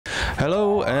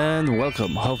Hello and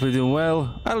welcome. Hope you're doing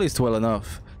well, at least well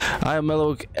enough. I am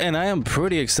Melok and I am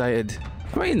pretty excited.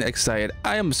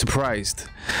 I am surprised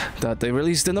that they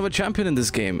released another champion in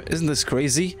this game. Isn't this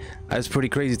crazy? It's pretty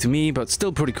crazy to me, but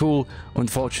still pretty cool.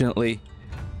 Unfortunately,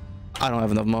 I don't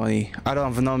have enough money. I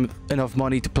don't have enough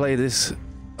money to play this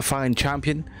fine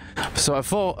champion. So I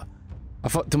thought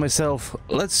to myself,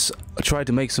 let's try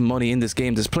to make some money in this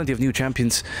game. There's plenty of new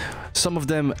champions. Some of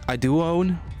them I do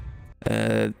own.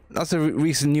 That's a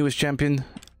recent newest champion.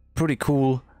 Pretty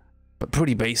cool, but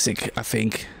pretty basic, I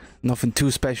think. Nothing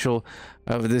too special.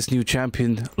 This new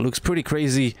champion looks pretty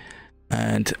crazy,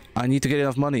 and I need to get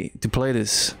enough money to play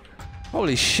this.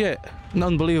 Holy shit,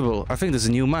 unbelievable. I think there's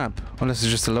a new map, unless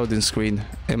it's just a loading screen.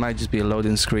 It might just be a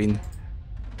loading screen.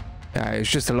 Yeah,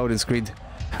 it's just a loading screen.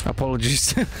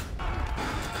 Apologies.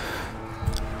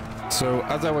 So,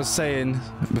 as I was saying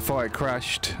before I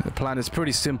crashed, the plan is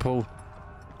pretty simple.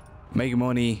 Make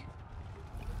money.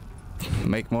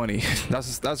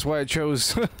 That's why I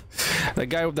chose the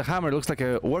guy with the hammer. Looks like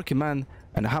a working man,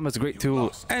 and the hammer's a great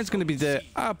tool, and it's going to be the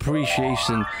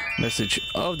appreciation message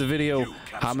of the video.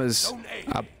 Hammers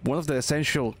are one of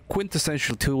the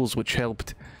quintessential tools which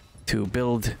helped to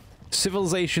build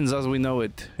civilizations as we know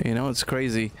it. You know, it's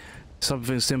crazy.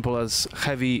 Something simple as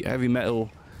heavy metal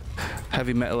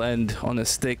end on a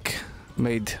stick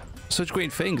made such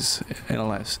great things in our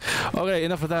lives. Okay,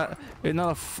 enough of that.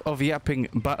 Enough of yapping.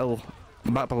 Battle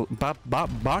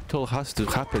has to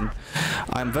happen.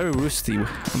 I'm very rusty.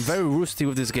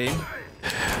 With this game,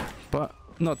 but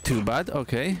not too bad.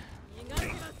 Okay,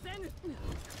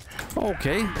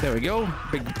 there we go.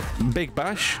 Big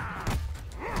bash,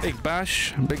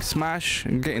 big smash.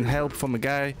 I'm getting help from a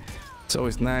guy. It's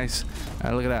always nice.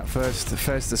 Look at that first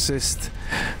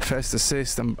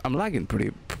assist. I'm lagging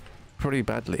pretty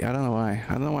badly. I don't know why.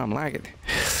 I'm lagging.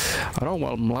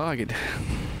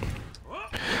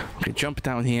 Okay, jump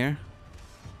down here.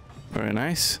 Very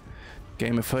nice.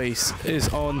 Game of Face is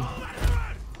on.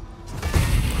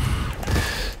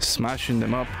 Smashing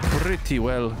them up pretty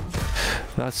well.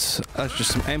 That's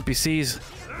just some NPCs.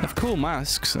 They have cool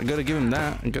masks. I gotta give him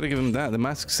that. The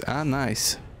masks are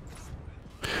nice.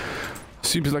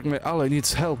 Seems like my ally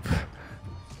needs help.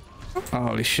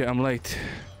 Holy shit, I'm late.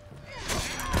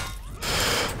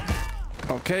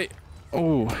 Okay.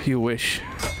 Oh, you wish.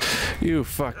 You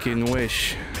fucking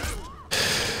wish.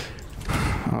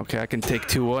 Okay, I can take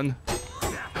 2-1.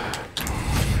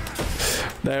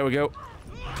 There we go.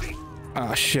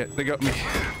 Ah, shit, they got me.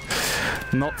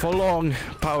 Not for long.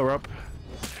 Power up.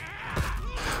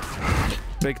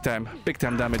 Big time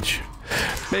damage.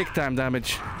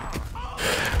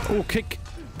 Oh, kick.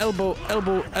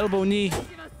 Elbow, knee.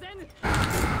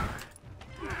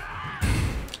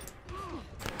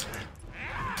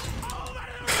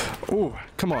 Oh,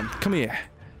 come on, come here.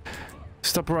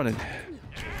 Stop running.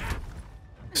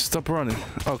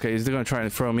 Okay, he's gonna try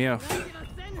and throw me off.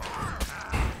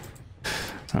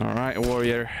 Alright,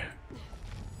 warrior.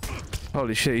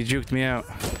 Holy shit, he juked me out.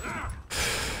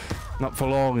 Not for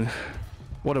long.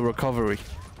 What a recovery.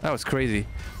 That was crazy.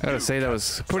 I gotta say, that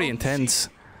was pretty intense,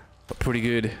 but pretty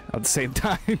good at the same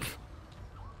time.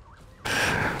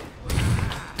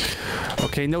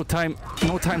 Okay, no time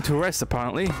to rest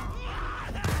apparently.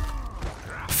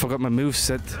 Forgot my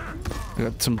moveset. I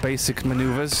got some basic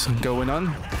maneuvers going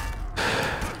on.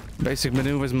 Basic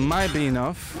maneuvers might be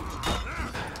enough.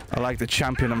 I like the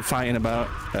champion I'm fighting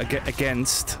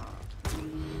against.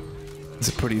 It's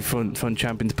a pretty fun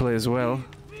champion to play as well.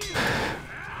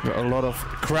 Got a lot of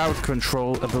crowd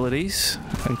control abilities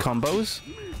and combos.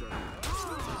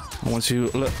 And once you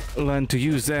learn to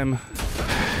use them,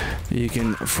 you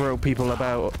can throw people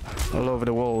about all over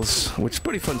the walls, which is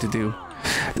pretty fun to do.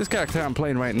 This character I'm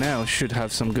playing right now should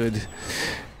have some good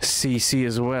CC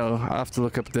as well. I'll have to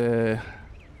look up the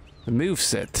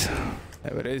moveset.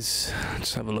 There it is.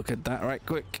 Just have a look at that right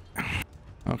quick.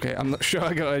 Okay, I'm not sure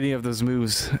I got any of those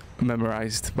moves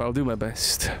memorized, but I'll do my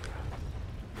best.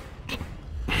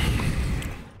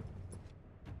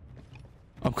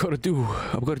 I've got to do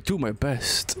my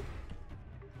best.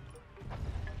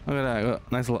 Look at that, I got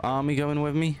a nice little army going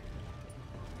with me.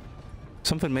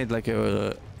 Something made like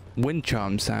a wind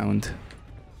charm sound.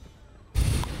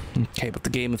 Okay, but the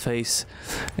game face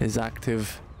is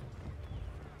active.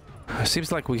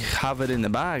 Seems like we have it in the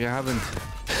bag.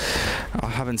 I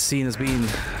haven't seen us being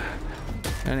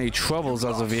any troubles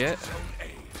as of yet.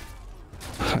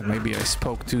 Maybe I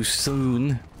spoke too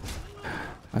soon,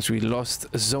 as we lost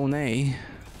Zone A,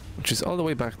 which is all the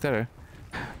way back there.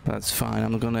 That's fine.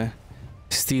 I'm gonna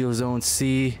steal Zone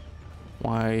C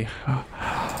while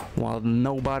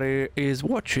nobody is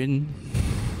watching.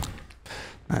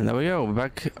 And there we go,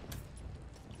 back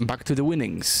back to the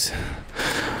winnings.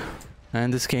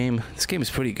 And this game is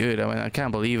pretty good. I mean, I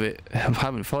can't believe it. I'm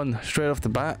having fun straight off the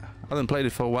bat. I haven't played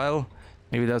it for a while.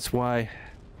 Maybe that's why.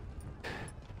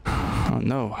 Oh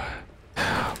no.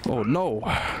 Oh no.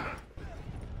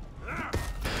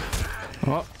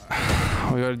 Oh,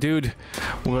 we got a dude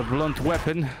with a blunt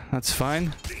weapon. That's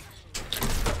fine.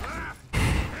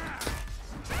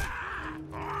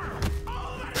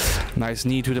 Nice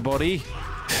knee to the body.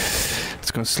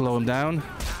 It's gonna slow him down.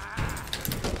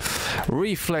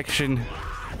 Reflection.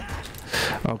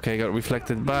 Okay, got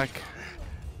reflected back.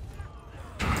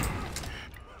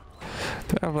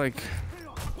 Do I have like...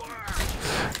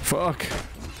 Fuck.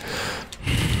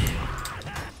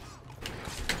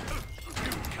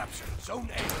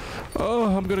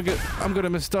 Oh, I'm gonna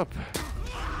mess up.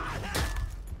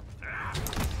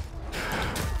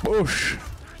 Bush.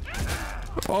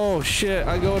 Oh shit,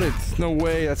 I got it. No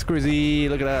way, that's crazy.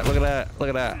 Look at that, look at that, look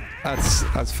at that.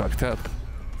 That's fucked up.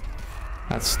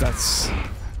 That's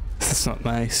not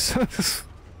nice.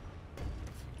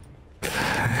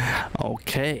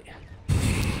 Okay.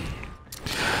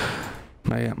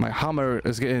 My hammer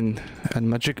is getting a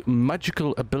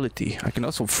magical ability. I can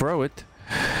also throw it,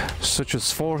 such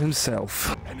as Thor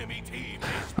himself.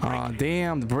 Ah,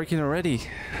 damn, breaking already.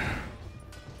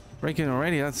 Breaking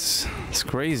already, that's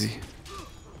crazy.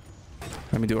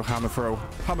 Let me do a hammer throw.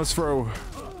 Hammer throw.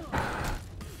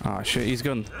 Ah shit, he's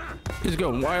going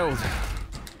wild.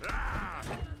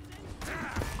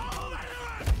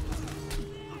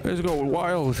 He's going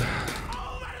wild.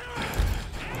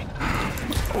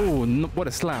 Oh, no, what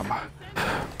a slam.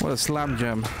 What a slam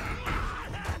jam.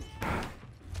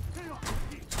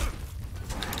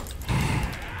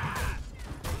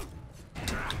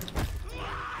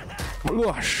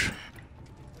 Blush.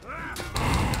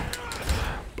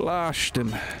 Blashed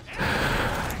him.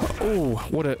 Oh,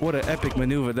 what an epic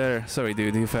maneuver there. Sorry,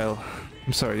 dude, you fell.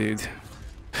 I'm sorry, dude.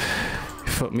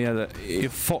 You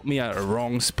fought me at a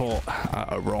wrong spot at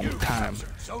a wrong time.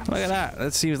 Look at that.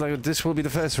 That seems like this will be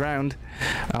the first round.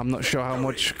 I'm not sure how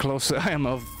much closer I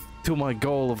am to my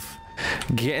goal of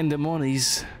getting the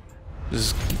monies.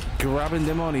 Just grabbing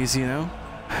the monies, you know.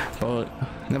 But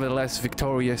nevertheless,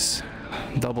 victorious.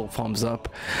 Double thumbs up.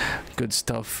 Good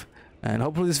stuff. And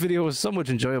hopefully this video was somewhat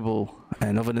enjoyable.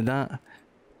 And other than that,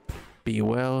 be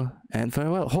well and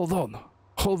farewell. Hold on.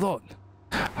 Hold on.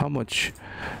 How much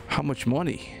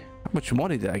money? How much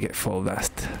money did I get for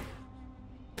that?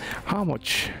 How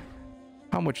much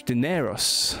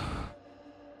dineros?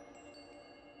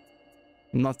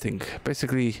 Nothing.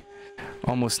 Basically,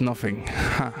 almost nothing.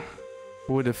 Huh.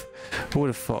 Who would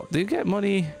have thought? Do you get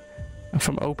money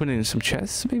from opening some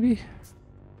chests, maybe?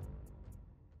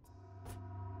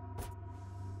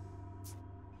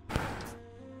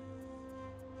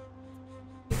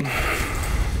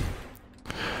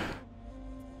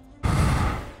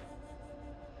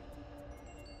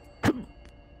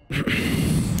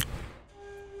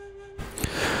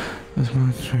 That's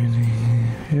my training.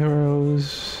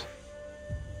 Heroes.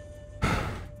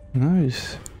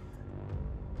 Nice.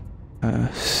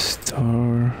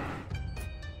 Star.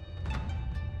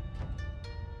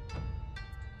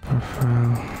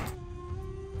 Profile.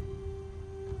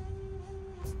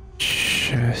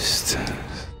 Chest.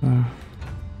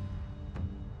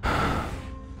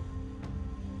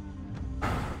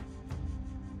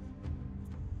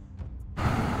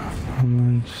 How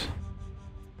much?